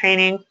lot of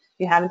training,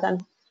 you haven't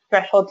done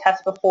threshold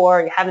tests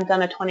before, you haven't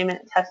done a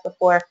 20-minute test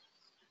before,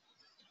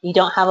 you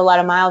don't have a lot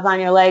of miles on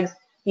your legs,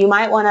 you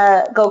might want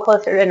to go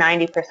closer to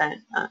 90%.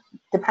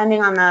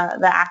 Depending on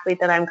the athlete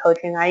that I'm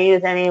coaching, I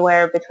use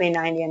anywhere between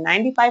 90 and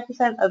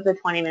 95% of the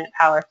 20-minute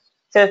power.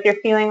 So if you're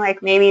feeling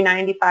like maybe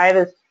 95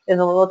 is a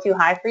little too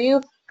high for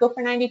you, go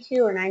for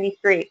 92 or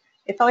 93.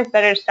 It's always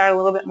better to start a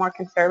little bit more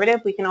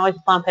conservative. We can always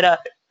bump it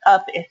up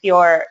if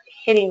you're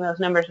hitting those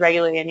numbers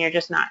regularly and you're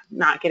just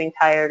not getting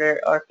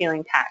tired or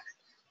feeling taxed.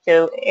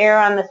 So err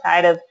on the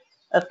side of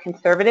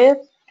conservative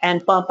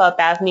and bump up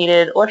as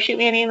needed, or shoot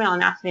me an email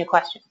and ask me a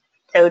question.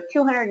 So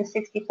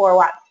 264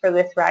 watts for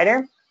this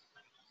rider.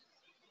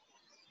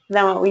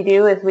 Then what we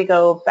do is we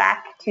go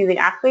back to the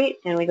athlete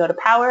and we go to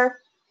power.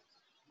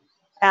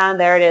 And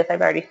there it is.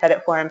 I've already set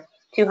it for him,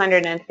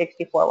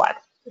 264 watts.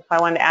 If I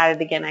wanted to add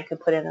it again, I could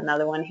put in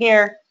another one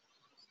here.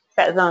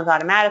 Set zones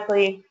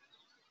automatically.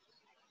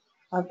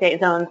 Update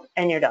zones,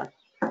 and you're done.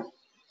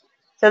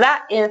 So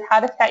that is how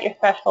to set your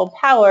threshold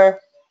power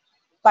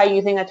by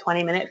using a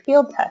 20-minute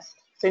field test.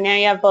 So now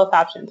you have both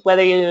options,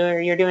 whether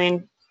you're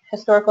doing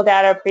historical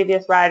data,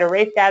 previous ride or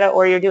race data,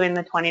 or you're doing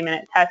the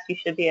 20-minute test, you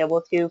should be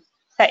able to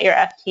set your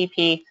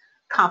FTP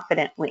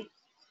confidently.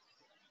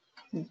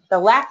 The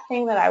last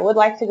thing that I would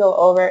like to go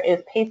over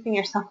is pacing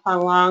yourself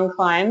on long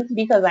climbs,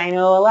 because I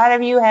know a lot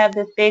of you have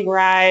this big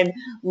ride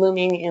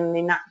looming in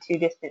the not too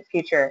distant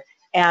future.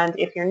 And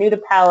if you're new to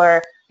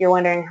power, you're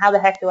wondering, how the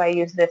heck do I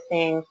use this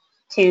thing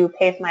to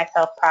pace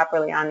myself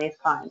properly on these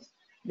climbs?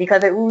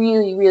 Because it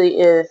really, really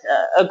is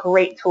a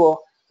great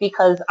tool,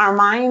 because our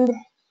mind,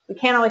 we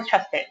can't always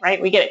trust it, right?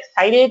 We get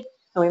excited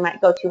and we might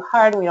go too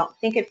hard and we don't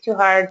think it's too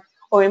hard,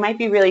 or we might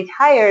be really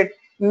tired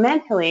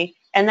mentally,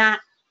 and that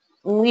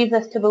leads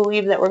us to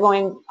believe that we're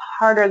going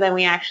harder than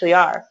we actually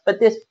are. But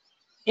this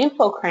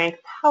InfoCrank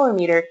power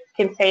meter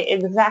can say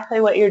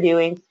exactly what you're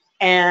doing,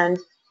 and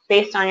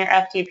based on your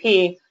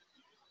FTP,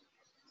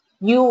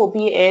 you will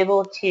be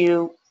able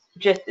to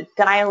just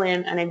dial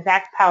in an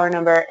exact power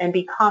number and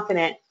be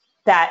confident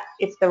that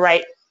it's the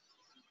right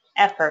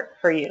effort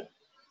for you.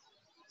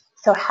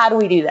 So how do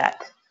we do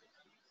that?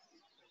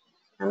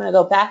 I'm going to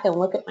go back and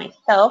look at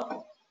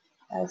myself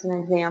as an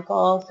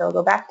example. So I'll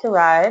go back to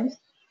rides.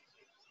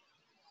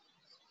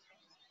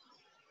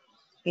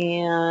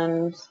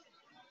 And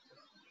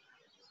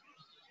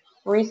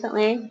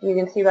recently, you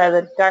can see by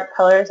the dark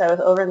colors, I was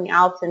over in the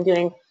Alps and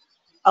doing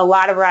a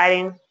lot of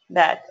riding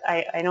that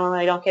I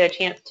normally don't get a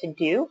chance to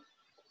do.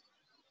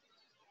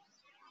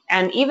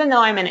 And even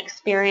though I'm an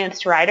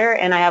experienced rider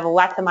and I have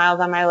lots of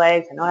miles on my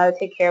legs, I know how to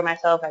take care of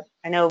myself,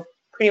 I know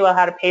pretty well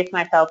how to pace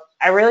myself,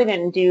 I really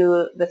didn't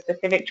do the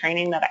specific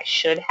training that I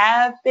should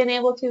have been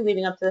able to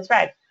leading up to this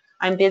ride.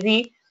 I'm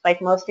busy,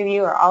 like most of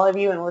you or all of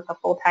you, and work a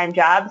full-time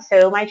job,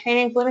 so my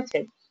training's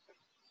limited.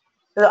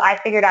 So I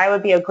figured I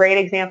would be a great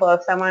example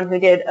of someone who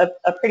did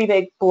a pretty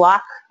big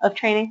block of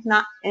training,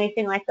 not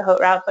anything like the Haute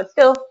route, but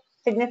still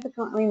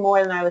significantly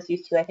more than I was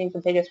used to. I think the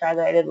biggest ride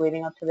that I did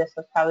leading up to this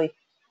was probably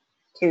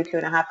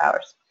 2.5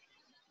 hours.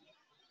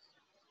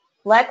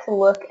 Let's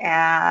look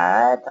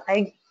at,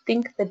 I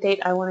think the date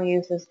I want to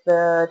use is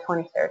the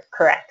 23rd,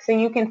 correct. So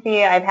you can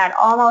see I've had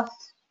almost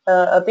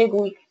a big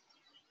week.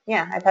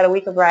 Yeah, I've had a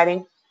week of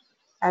riding.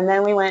 And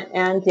then we went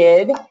and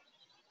did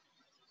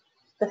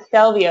the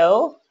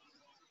Stelvio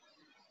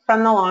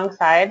from the long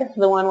side,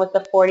 the one with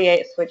the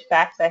 48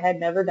 switchbacks. I had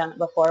never done it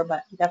before,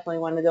 but definitely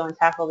wanted to go and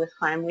tackle this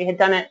climb. We had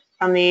done it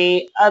from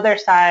the other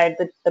side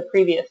the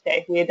previous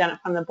day. We had done it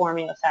from the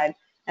Bormio side,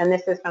 and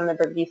this is from the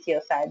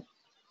Bergisio side.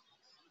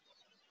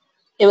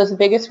 It was the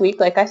biggest week,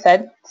 like I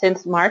said,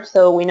 since March,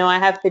 so we know I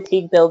have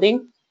fatigue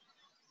building,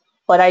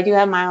 but I do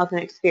have miles and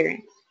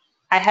experience.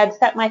 I had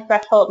set my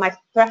threshold. My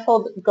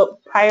threshold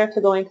prior to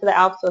going to the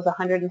Alps was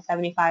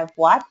 175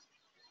 watts,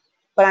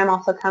 but I'm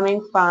also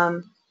coming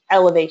from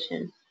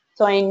elevation.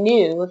 So I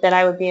knew that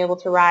I would be able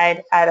to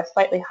ride at a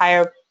slightly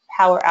higher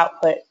power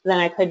output than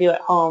I could do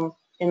at home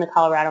in the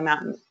Colorado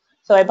mountains.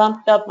 So I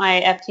bumped up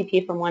my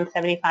FTP from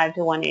 175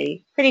 to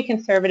 180. Pretty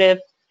conservative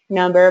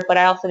number, but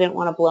I also didn't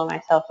want to blow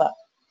myself up.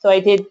 So I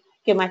did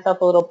give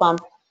myself a little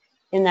bump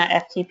in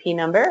that FTP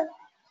number.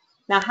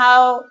 Now,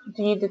 how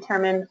do you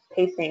determine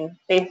pacing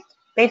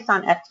based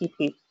on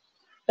FTP?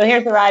 So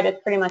here's the ride.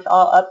 It's pretty much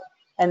all up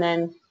and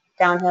then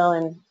downhill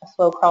and a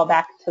slow crawl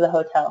back to the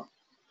hotel.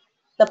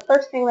 The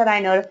first thing that I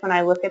notice when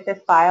I look at this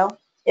file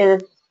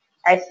is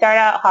I start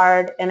out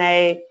hard and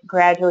I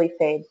gradually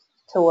fade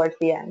towards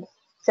the end.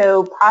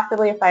 So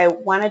possibly if I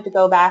wanted to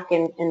go back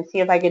and see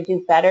if I could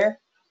do better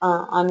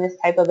on this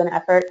type of an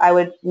effort, I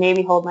would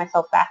maybe hold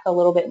myself back a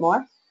little bit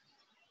more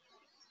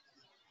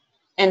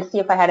and see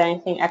if I had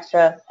anything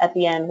extra at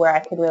the end where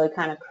I could really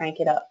kind of crank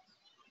it up.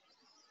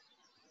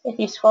 If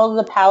you scroll to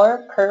the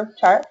power curve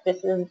chart,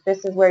 this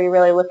is where you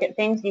really look at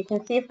things. You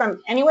can see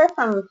from anywhere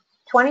from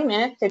 20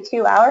 minutes to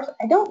 2 hours,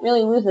 I don't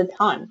really lose a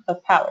ton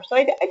of power. So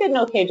I did an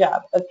okay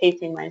job of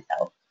pacing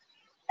myself.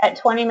 At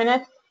 20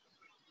 minutes,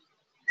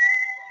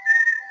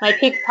 my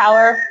peak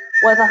power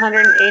was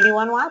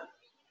 181 watts.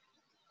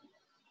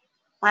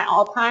 My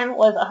all-time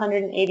was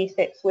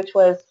 186, which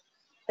was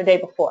the day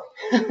before.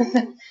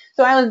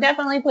 So I was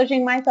definitely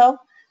pushing myself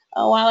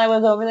while I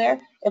was over there.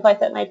 If I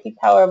set my peak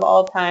power of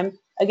all time,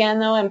 again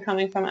though, I'm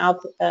coming from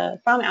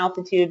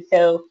altitude,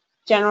 so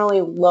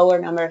generally lower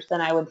numbers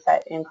than I would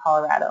set in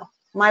Colorado.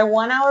 My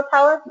 1 hour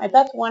power, my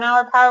best 1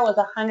 hour power was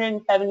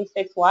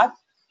 176 watts.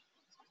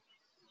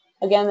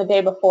 Again, the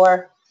day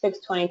before,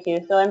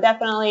 622. So I'm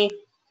definitely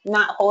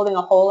not holding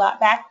a whole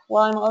lot back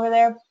while I'm over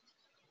there.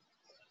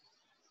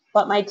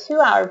 But my 2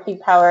 hour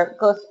peak power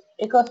goes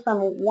from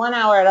 1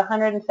 hour at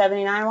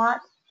 179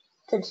 watts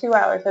to 2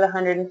 hours at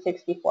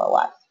 164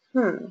 watts.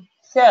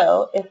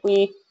 So if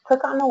we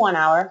click on the 1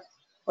 hour,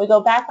 we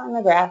go back on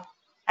the graph,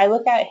 I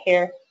look at it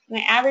here, my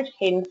average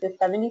cadence is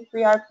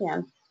 73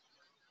 RPM.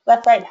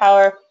 Left-right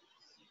power,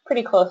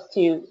 pretty close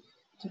to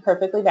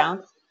perfectly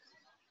balanced.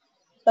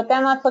 But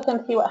then let's look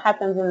and see what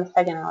happens in the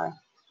second hour.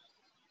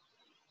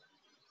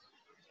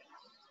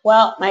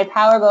 Well, my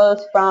power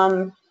goes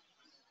from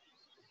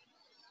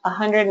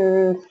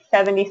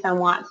 170 some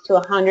watts to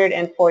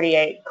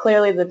 148.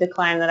 Clearly the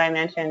decline that I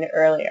mentioned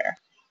earlier.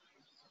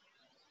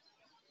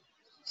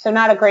 So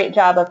not a great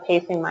job of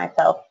pacing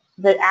myself.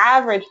 The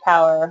average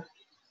power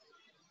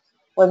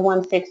was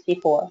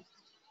 164.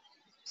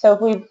 So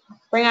if we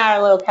bring out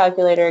our little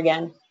calculator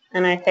again,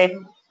 and I say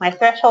my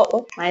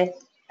threshold,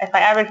 if I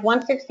average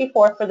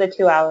 164 for the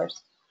 2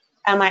 hours,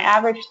 and my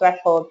average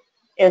threshold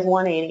is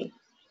 180,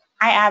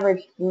 I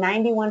averaged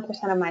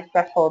 91% of my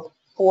threshold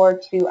for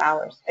 2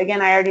 hours.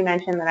 Again, I already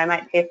mentioned that I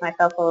might pace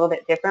myself a little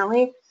bit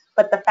differently,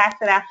 but the fact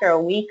that after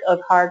a week of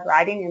hard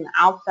riding in the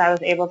Alps, I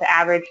was able to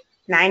average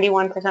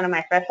 91% of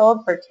my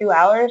threshold for 2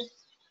 hours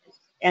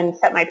and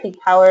set my peak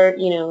power,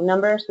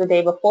 numbers the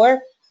day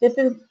before, this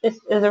is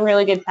a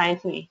really good sign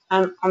to me.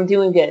 I'm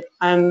doing good.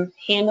 I'm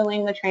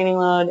handling the training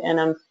load and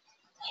I'm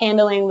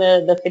handling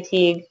the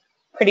fatigue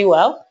pretty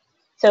well.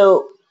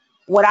 So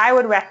what I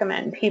would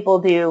recommend people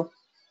do,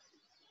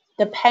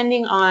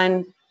 depending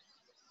on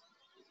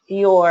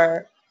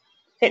your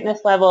fitness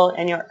level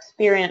and your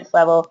experience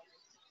level,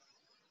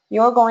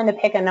 you're going to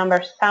pick a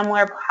number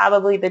somewhere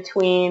probably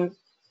between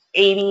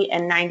 80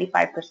 and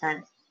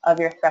 95% of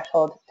your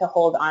threshold to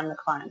hold on the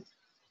climb,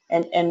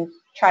 and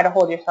try to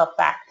hold yourself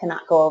back to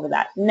not go over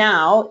that.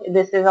 Now,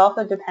 this is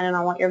also dependent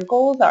on what your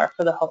goals are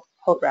for the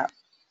Haute route.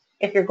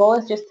 If your goal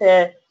is just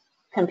to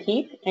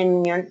compete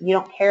and you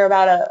don't care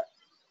about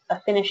a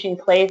finishing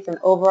place, an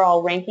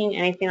overall ranking,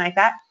 anything like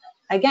that,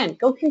 again,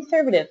 go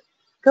conservative.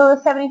 Go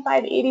to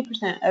 75,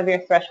 80% of your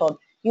threshold.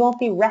 You won't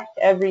be wrecked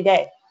every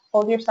day.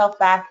 Hold yourself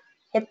back,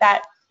 hit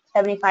that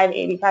 75,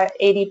 85,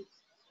 80,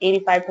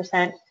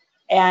 85%,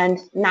 and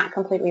not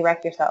completely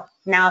wreck yourself.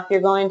 Now, if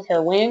you're going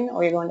to win,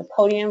 or you're going to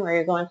podium, or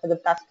you're going for the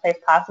best place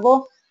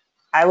possible,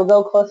 I will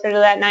go closer to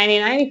that 90,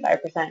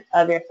 95%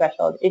 of your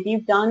threshold. If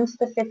you've done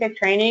specific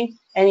training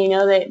and you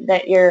know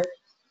that you're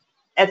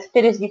as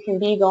fit as you can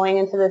be going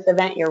into this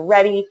event, you're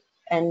ready,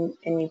 and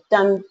you've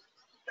done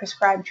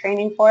prescribed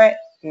training for it,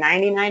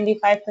 90,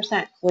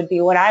 95% would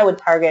be what I would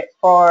target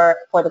for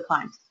the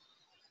climbs.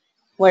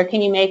 Where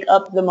can you make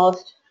up the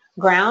most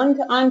ground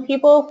on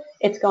people?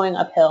 It's going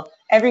uphill.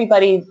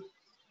 Everybody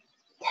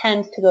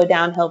tends to go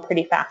downhill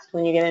pretty fast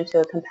when you get into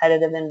a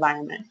competitive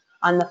environment.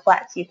 On the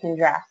flats, you can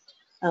draft.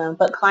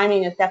 But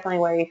climbing is definitely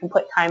where you can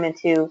put time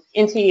into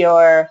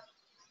your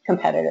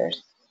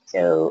competitors.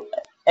 So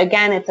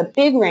again, it's a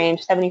big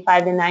range,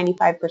 75 to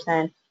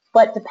 95%,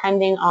 but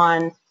depending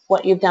on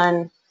what you've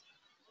done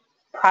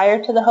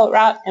prior to the Haute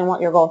route and what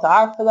your goals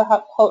are for the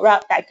Haute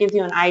route, that gives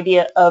you an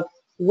idea of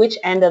which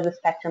end of the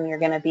spectrum you're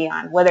going to be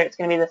on, whether it's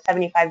going to be the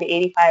 75 to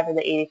 85 or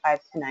the 85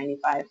 to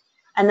 95.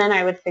 And then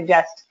I would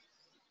suggest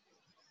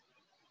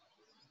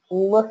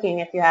looking,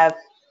 if you have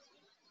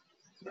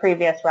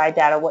previous ride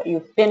data, what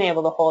you've been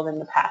able to hold in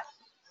the past.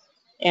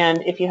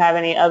 And if you have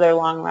any other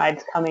long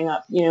rides coming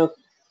up,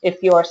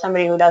 if you're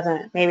somebody who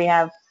doesn't maybe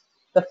have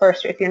the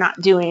first, if you're not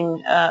doing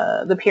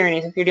the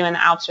Pyrenees, if you're doing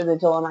the Alps or the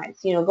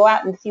Dolomites, go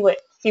out and see what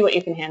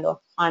you can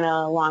handle on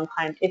a long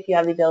climb if you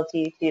have the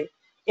ability to.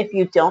 If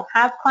you don't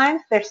have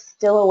climbs, there's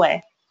still a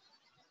way.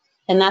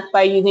 And that's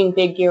by using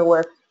big gear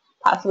work,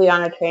 possibly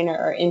on a trainer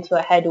or into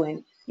a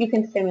headwind, you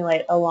can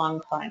simulate a long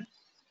climb.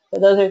 So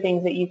those are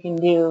things that you can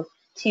do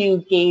to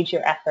gauge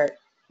your effort.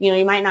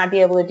 You might not be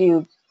able to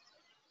do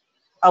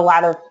a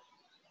lot of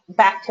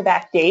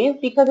back-to-back days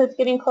because it's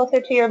getting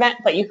closer to your event,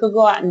 but you could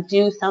go out and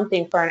do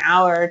something for an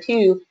hour or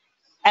two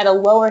at a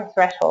lower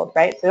threshold,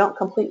 right? So don't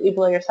completely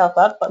blow yourself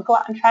up, but go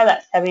out and try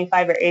that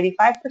 75 or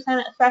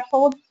 85%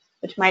 threshold,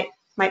 which might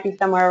be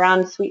somewhere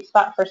around the sweet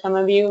spot for some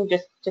of you,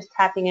 just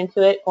tapping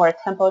into it, or a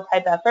tempo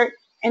type effort,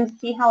 and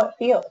see how it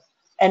feels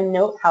and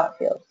note how it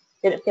feels.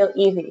 Did it feel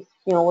easy?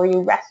 Were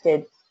you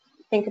rested?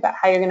 Think about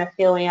how you're going to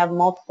feel when you have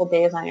multiple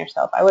days on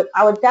yourself. I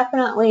would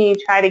definitely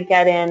try to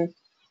get in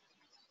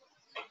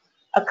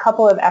a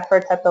couple of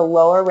efforts at the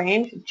lower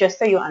range, just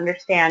so you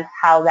understand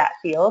how that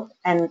feels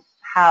and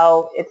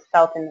how it's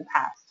felt in the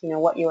past,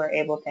 what you were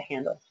able to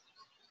handle.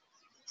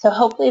 So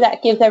hopefully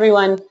that gives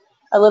everyone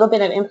a little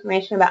bit of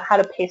information about how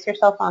to pace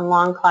yourself on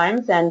long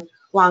climbs and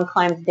long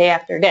climbs day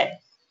after day.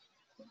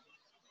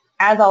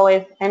 As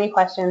always, any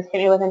questions, hit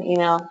me with an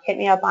email, hit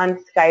me up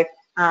on Skype.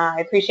 I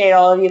appreciate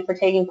all of you for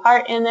taking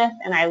part in this,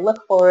 and I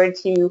look forward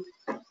to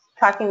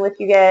talking with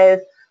you guys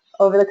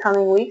over the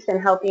coming weeks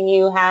and helping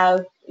you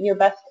have your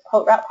best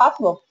Haute route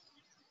possible.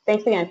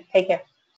 Thanks again. Take care.